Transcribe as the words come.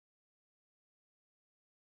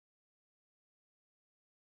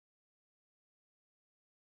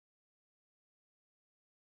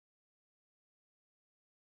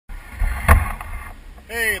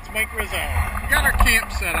Hey, it's Mike Rizzo. We got our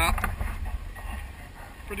camp set up.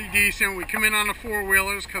 Pretty decent. We come in on the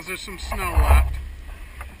four-wheelers because there's some snow left.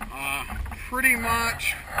 Pretty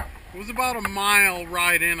much, it was about a mile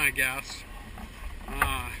ride in, I guess.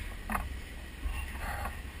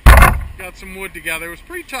 Got some wood together. It was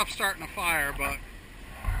pretty tough starting a fire, but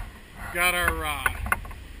got our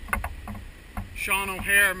Sean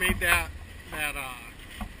O'Hare made that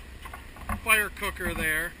fire cooker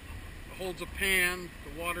there. It holds a pan.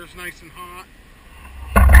 The water's nice and hot.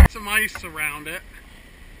 Got some ice around it.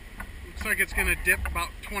 Looks like it's gonna dip about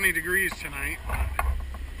 20 degrees tonight.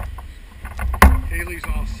 Haley's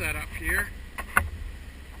all set up here.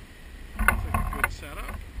 Looks like a good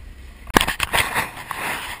setup.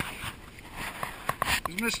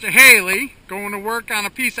 There's Mr. Haley going to work on a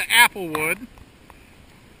piece of apple wood.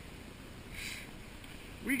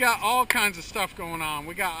 We got all kinds of stuff going on.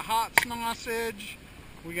 We got hot sausage.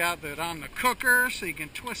 We got that on the cooker so you can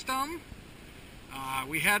twist them.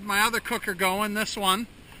 We had my other cooker going, this one.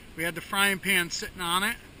 We had the frying pan sitting on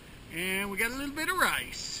it. And we got a little bit of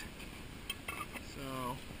rice.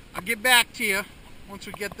 So I'll get back to you once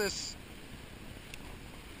we get this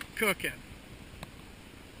cooking.